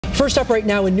First up right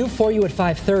now, and new for you at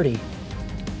 5:30.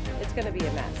 It's going to be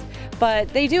a mess, but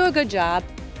they do a good job.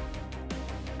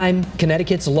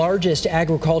 Connecticut's largest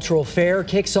agricultural fair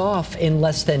kicks off in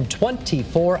less than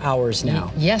 24 hours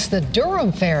now. Yes, the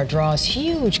Durham Fair draws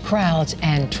huge crowds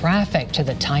and traffic to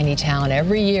the tiny town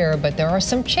every year, but there are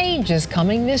some changes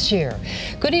coming this year.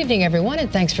 Good evening, everyone,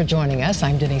 and thanks for joining us.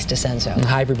 I'm Denise DeCenzo.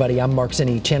 Hi, everybody. I'm Mark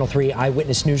Zinni, Channel 3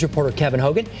 Eyewitness News reporter Kevin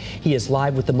Hogan. He is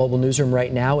live with the mobile newsroom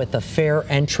right now at the fair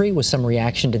entry with some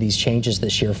reaction to these changes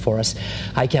this year for us.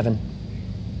 Hi, Kevin.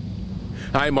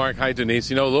 Hi, Mark. Hi, Denise.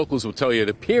 You know, locals will tell you it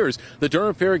appears the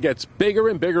Durham Fair gets bigger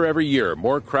and bigger every year,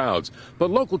 more crowds.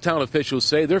 But local town officials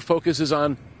say their focus is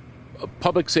on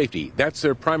public safety. That's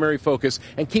their primary focus,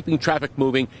 and keeping traffic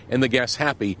moving and the guests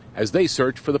happy as they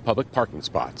search for the public parking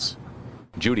spots.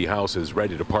 Judy House is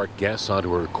ready to park guests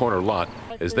onto her corner lot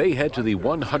as they head to the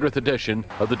 100th edition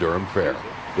of the Durham Fair.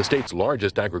 The state's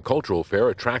largest agricultural fair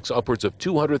attracts upwards of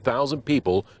 200,000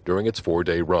 people during its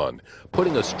 4-day run,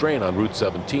 putting a strain on Route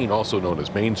 17, also known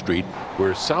as Main Street,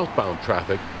 where southbound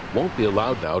traffic won't be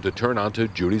allowed now to turn onto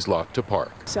Judy's lot to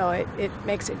park. So it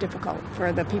makes it difficult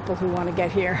for the people who want to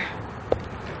get here.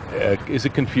 Is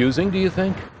it confusing, do you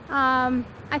think?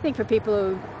 I think for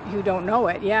people who don't know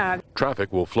it, yeah.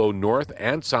 Traffic will flow north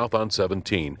and south on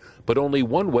 17, but only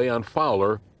one way on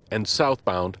Fowler and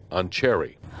southbound on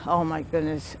Cherry. Oh my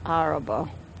goodness, horrible.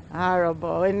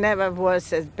 Horrible. It never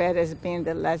was as bad as it's been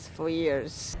the last 4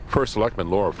 years. First Selectman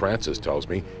Laura Francis tells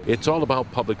me it's all about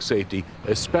public safety,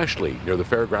 especially near the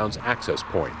fairgrounds access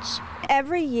points.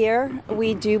 Every year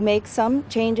we do make some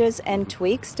changes and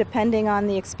tweaks depending on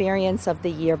the experience of the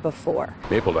year before.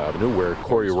 Maple Avenue, where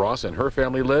Corey Ross and her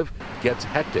family live, gets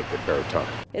hectic at fair time.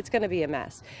 It's going to be a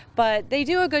mess, but they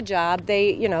do a good job.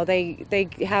 They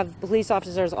have police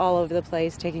officers all over the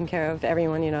place taking care of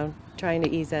everyone, trying to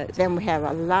ease it. Then we have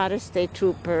a lot of state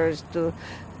troopers to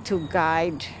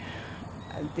guide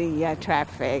the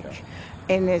traffic,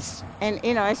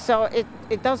 so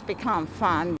it does become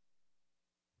fun.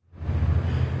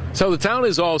 So the town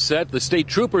is all set. The state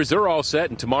troopers, they're all set.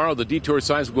 And tomorrow the detour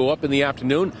signs will go up in the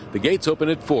afternoon. The gates open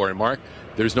at 4. And Mark,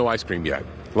 there's no ice cream yet.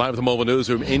 Live at the mobile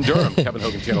newsroom in Durham, Kevin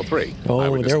Hogan, Channel 3.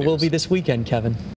 Oh, there will be this weekend, Kevin.